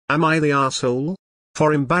Am I the asshole?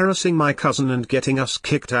 For embarrassing my cousin and getting us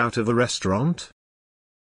kicked out of a restaurant?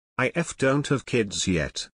 I don't have kids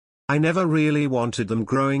yet. I never really wanted them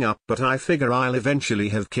growing up, but I figure I'll eventually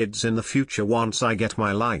have kids in the future once I get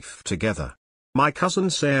my life together. My cousin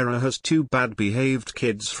Sarah has 2 bad-behaved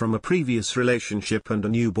kids from a previous relationship and a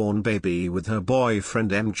newborn baby with her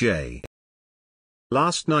boyfriend MJ.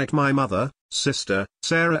 Last night my mother, sister,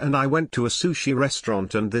 Sarah and I went to a sushi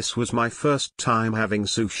restaurant, and this was my first time having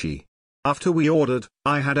sushi. After we ordered,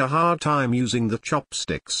 I had a hard time using the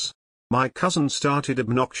chopsticks. My cousin started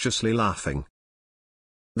obnoxiously laughing.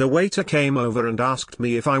 The waiter came over and asked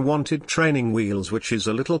me if I wanted training wheels, which is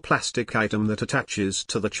a little plastic item that attaches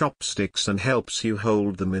to the chopsticks and helps you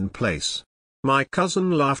hold them in place. My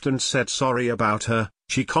cousin laughed and said sorry about her,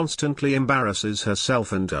 she constantly embarrasses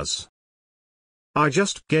herself and does. I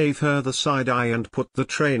just gave her the side eye and put the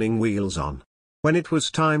training wheels on. When it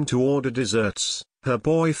was time to order desserts, her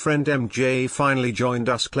boyfriend MJ finally joined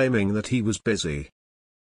us, claiming that he was busy.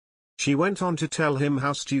 She went on to tell him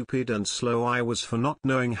how stupid and slow I was for not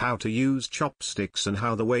knowing how to use chopsticks and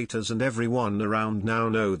how the waiters and everyone around now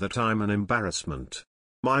know that I'm an embarrassment.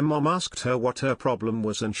 My mom asked her what her problem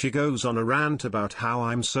was, and she goes on a rant about how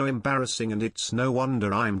I'm so embarrassing and it's no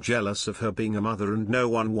wonder I'm jealous of her being a mother and no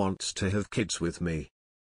one wants to have kids with me.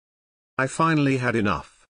 I finally had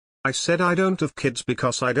enough. I said I don't have kids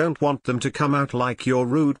because I don't want them to come out like you're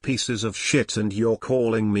rude pieces of shit and you're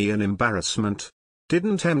calling me an embarrassment.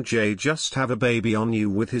 Didn't MJ just have a baby on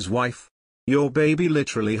you with his wife? Your baby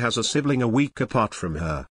literally has a sibling a week apart from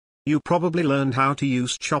her. You probably learned how to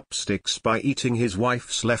use chopsticks by eating his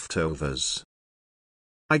wife's leftovers.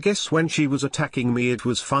 I guess when she was attacking me it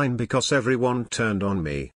was fine because everyone turned on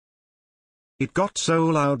me. It got so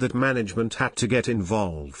loud that management had to get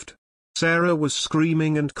involved. Sarah was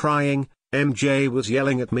screaming and crying, MJ was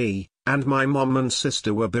yelling at me, and my mom and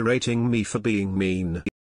sister were berating me for being mean.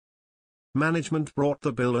 Management brought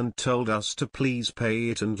the bill and told us to please pay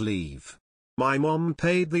it and leave. My mom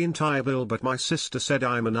paid the entire bill, but my sister said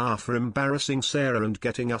I'm an ass for embarrassing Sarah and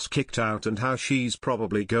getting us kicked out and how she's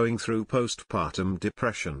probably going through postpartum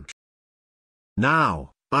depression.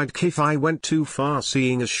 Now, I'd if I went too far,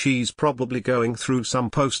 seeing as she's probably going through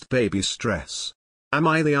some post-baby stress. Am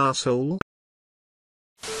I the asshole?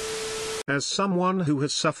 As someone who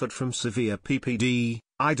has suffered from severe PPD,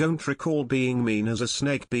 I don't recall being mean as a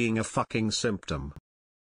snake being a fucking symptom.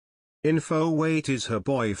 Info: wait, is her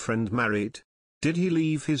boyfriend married? Did he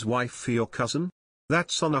leave his wife for your cousin?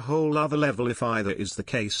 That's on a whole other level. If either is the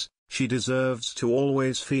case, she deserves to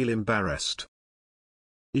always feel embarrassed.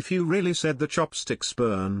 If you really said the chopsticks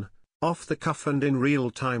burn, off the cuff and in real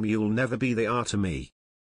time, you'll never be the A to me.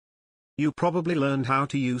 You probably learned how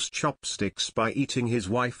to use chopsticks by eating his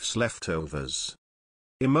wife's leftovers.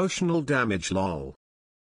 Emotional damage lol.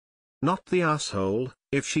 Not the asshole.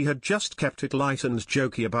 If she had just kept it light and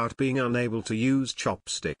jokey about being unable to use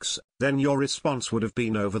chopsticks, then your response would have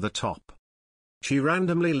been over the top. She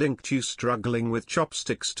randomly linked you struggling with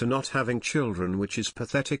chopsticks to not having children, which is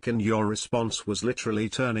pathetic, and your response was literally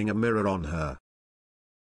turning a mirror on her.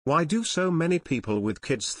 Why do so many people with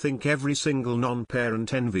kids think every single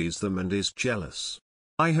non-parent envies them and is jealous?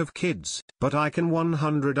 I have kids, but I can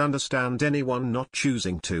 100% understand anyone not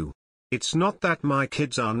choosing to. It's not that my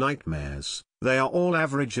kids are nightmares, they are all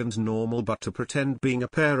average and normal, but to pretend being a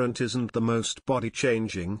parent isn't the most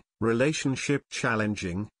body-changing,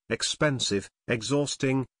 relationship-challenging, expensive,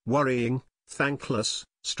 exhausting, worrying, thankless,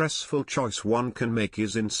 stressful choice one can make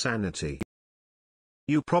is insanity.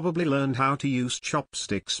 You probably learned how to use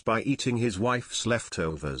chopsticks by eating his wife's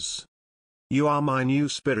leftovers. You are my new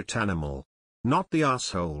spirit animal. Not the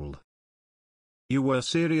asshole. You were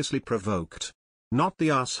seriously provoked. Not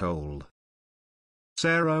the asshole.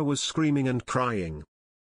 Sarah was screaming and crying.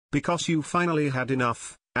 Because you finally had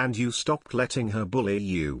enough, and you stopped letting her bully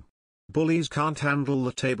you. Bullies can't handle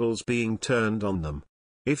the tables being turned on them.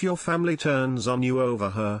 If your family turns on you over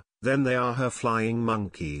her, then they are her flying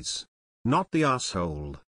monkeys. Not the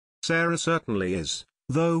asshole. Sarah certainly is,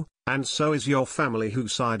 though, and so is your family who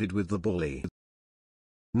sided with the bully.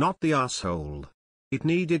 Not the asshole. It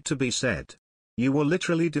needed to be said. You were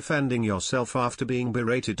literally defending yourself after being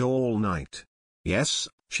berated all night. Yes,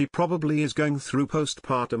 she probably is going through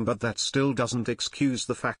postpartum, but that still doesn't excuse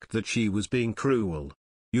the fact that she was being cruel.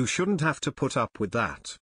 You shouldn't have to put up with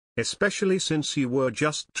that. Especially since you were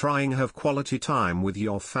just trying to have quality time with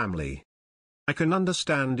your family. I can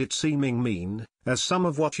understand it seeming mean, as some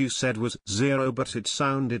of what you said was zero, but it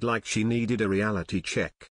sounded like she needed a reality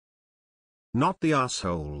check. Not the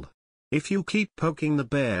asshole. If you keep poking the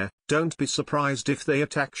bear, don't be surprised if they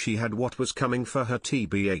attack. She had what was coming for her,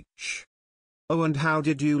 tbh. Oh, and how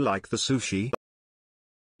did you like the sushi?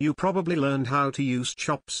 You probably learned how to use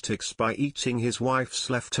chopsticks by eating his wife's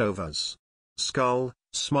leftovers. Skull,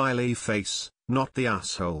 smiley face, not the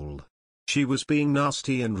asshole. She was being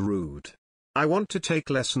nasty and rude. I want to take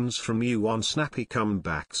lessons from you on snappy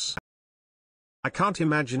comebacks. I can't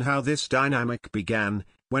imagine how this dynamic began,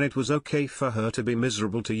 when it was okay for her to be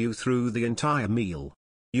miserable to you through the entire meal.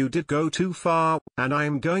 You did go too far, and I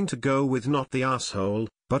am going to go with not the asshole,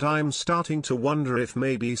 but I'm starting to wonder if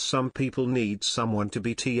maybe some people need someone to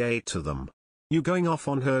be TA to them. You going off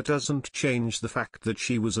on her doesn't change the fact that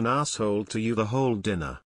she was an asshole to you the whole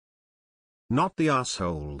dinner. Not the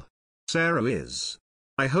asshole. Sarah is.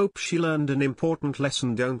 I hope she learned an important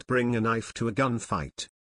lesson: don't bring a knife to a gunfight.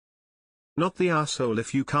 Not the asshole.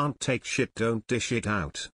 If you can't take shit, don't dish it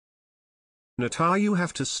out. Nata, you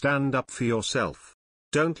have to stand up for yourself.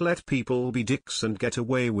 Don't let people be dicks and get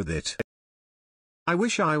away with it. I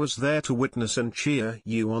wish I was there to witness and cheer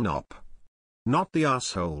you on up. Not the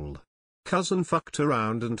asshole. Cousin fucked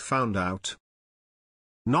around and found out.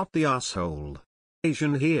 Not the asshole.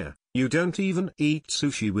 Asian here, you don't even eat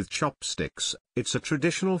sushi with chopsticks, it's a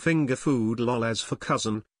traditional finger food. Lol. As for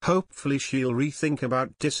cousin, hopefully she'll rethink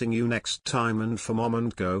about dissing you next time. And for mom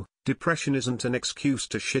and go, depression isn't an excuse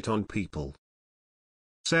to shit on people.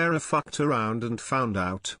 Sarah fucked around and found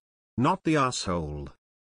out. Not the asshole.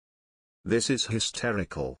 This is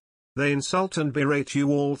hysterical. They insult and berate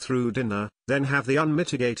you all through dinner, then have the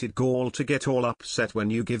unmitigated gall to get all upset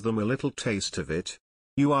when you give them a little taste of it.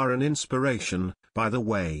 You are an inspiration, by the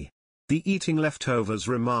way. The eating leftovers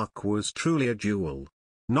remark was truly a jewel.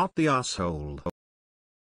 Not the asshole.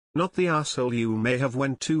 Not the asshole. You may have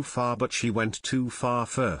went too far, but she went too far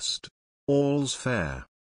first. All's fair.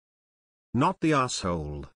 Not the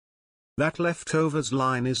asshole. That leftovers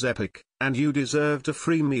line is epic, and you deserved a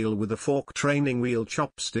free meal with a fork, training wheel,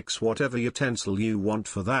 chopsticks, whatever utensil you want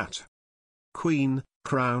for that. Queen,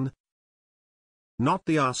 crown. Not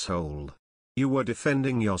the asshole. You were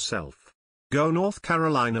defending yourself. Go North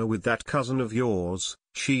Carolina with that cousin of yours,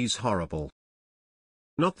 she's horrible.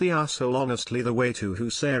 Not the asshole. Honestly, the way to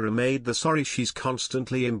who Sarah made the sorry she's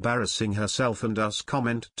constantly embarrassing herself and us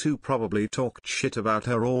comment too probably talked shit about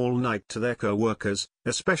her all night to their co-workers,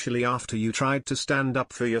 especially after you tried to stand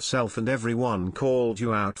up for yourself and everyone called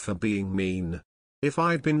you out for being mean. If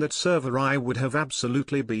I'd been that server, I would have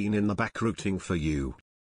absolutely been in the back rooting for you.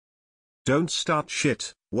 Don't start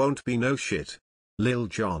shit, won't be no shit. Lil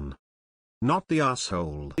Jon. Not the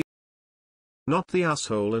asshole. Not the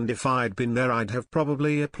asshole. And if I'd been there, I'd have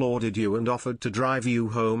probably applauded you and offered to drive you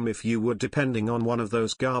home if you were depending on one of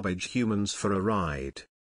those garbage humans for a ride.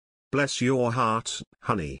 Bless your heart,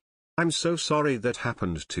 honey. I'm so sorry that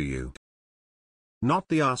happened to you. Not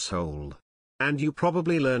the asshole. And you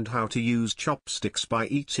probably learned how to use chopsticks by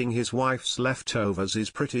eating his wife's leftovers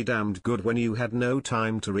is pretty damned good when you had no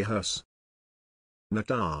time to rehearse.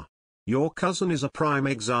 Nata. Your cousin is a prime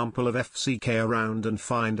example of FCK around and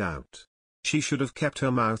find out. She should have kept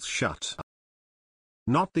her mouth shut.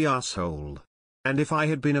 Not the asshole. And if I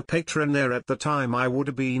had been a patron there at the time, I would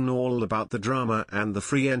have been all about the drama and the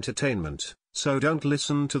free entertainment, so don't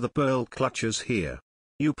listen to the pearl clutchers here.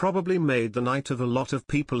 You probably made the night of a lot of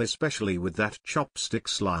people, especially with that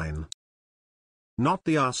chopsticks line. Not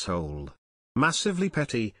the asshole. Massively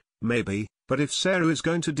petty, maybe, but if Sarah is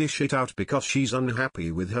going to dish it out because she's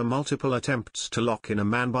unhappy with her multiple attempts to lock in a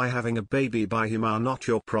man by having a baby by him are not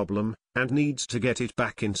your problem, and needs to get it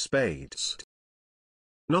back in spades.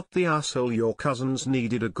 Not the asshole. Your cousins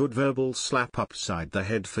needed a good verbal slap upside the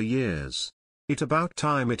head for years. It's about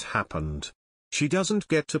time it happened. She doesn't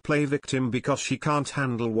get to play victim because she can't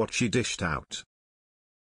handle what she dished out.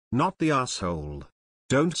 Not the asshole.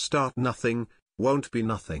 Don't start nothing, won't be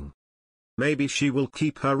nothing. Maybe she will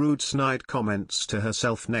keep her rude snide comments to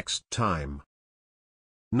herself next time.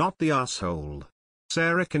 Not the asshole.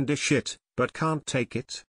 Sarah can dish it, but can't take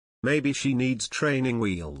it. Maybe she needs training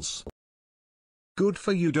wheels. Good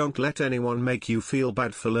for you. Don't let anyone make you feel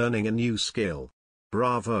bad for learning a new skill.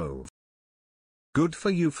 Bravo. Good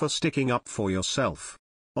for you for sticking up for yourself.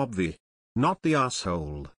 Obvi. Not the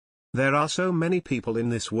asshole. There are so many people in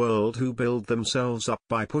this world who build themselves up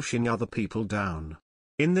by pushing other people down.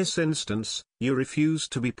 In this instance, you refuse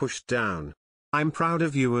to be pushed down. I'm proud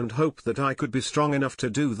of you and hope that I could be strong enough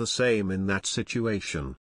to do the same in that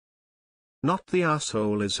situation. Not the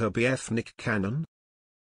asshole. Is her BF Nick Cannon?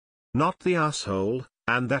 Not the asshole,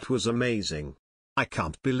 and that was amazing. I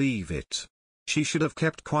can't believe it. She should have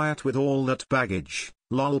kept quiet with all that baggage,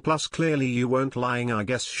 lol. Plus clearly you weren't lying. I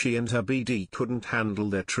guess she and her BD couldn't handle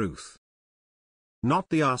their truth. Not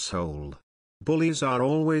the asshole. Bullies are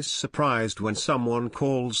always surprised when someone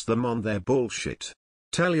calls them on their bullshit.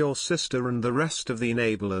 Tell your sister and the rest of the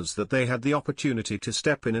enablers that they had the opportunity to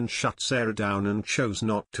step in and shut Sarah down and chose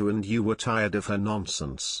not to, and you were tired of her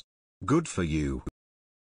nonsense. Good for you.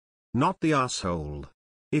 Not the asshole.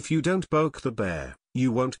 If you don't poke the bear,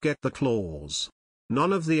 you won't get the claws.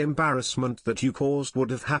 None of the embarrassment that you caused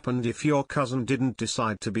would have happened if your cousin didn't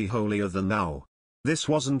decide to be holier than thou. This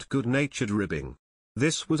wasn't good-natured ribbing.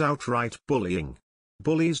 This was outright bullying.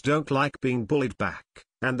 Bullies don't like being bullied back,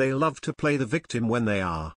 and they love to play the victim when they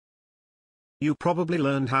are. You probably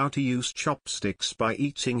learned how to use chopsticks by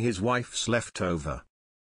eating his wife's leftover.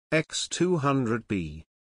 X200B.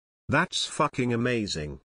 That's fucking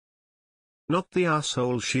amazing. Not the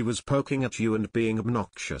asshole she was poking at you and being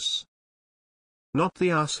obnoxious. Not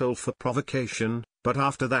the asshole for provocation, but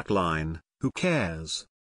after that line, who cares?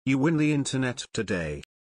 You win the internet today.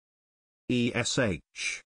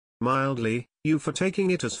 ESH. Mildly, you for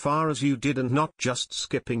taking it as far as you did and not just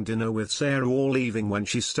skipping dinner with Sarah or leaving when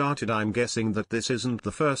she started. I'm guessing that this isn't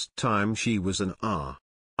the first time she was an R.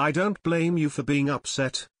 I don't blame you for being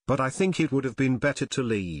upset, but I think it would have been better to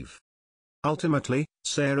leave. Ultimately,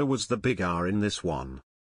 Sarah was the big R in this one.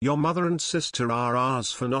 Your mother and sister are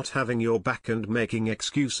R's for not having your back and making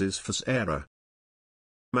excuses for Sarah.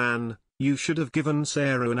 Man, you should have given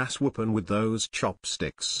Sarah an ass whooping with those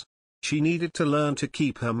chopsticks. She needed to learn to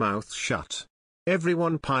keep her mouth shut.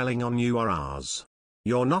 Everyone piling on you are R's.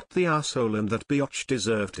 You're not the asshole and that biatch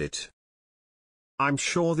deserved it. I'm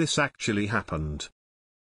sure this actually happened.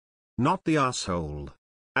 Not the asshole.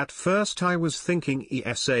 At first I was thinking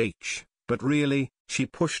ESH, but really, she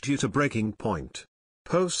pushed you to breaking point.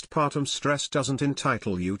 Postpartum stress doesn't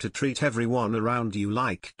entitle you to treat everyone around you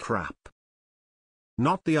like crap.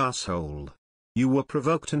 Not the asshole. You were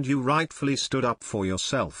provoked and you rightfully stood up for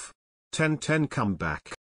yourself. 10-10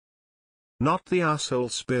 comeback. Not the asshole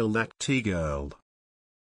spill that tea, girl.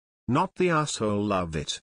 Not the asshole love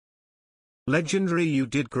it. Legendary, you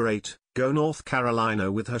did great, go North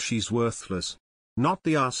Carolina with her, she's worthless. Not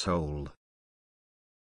the asshole.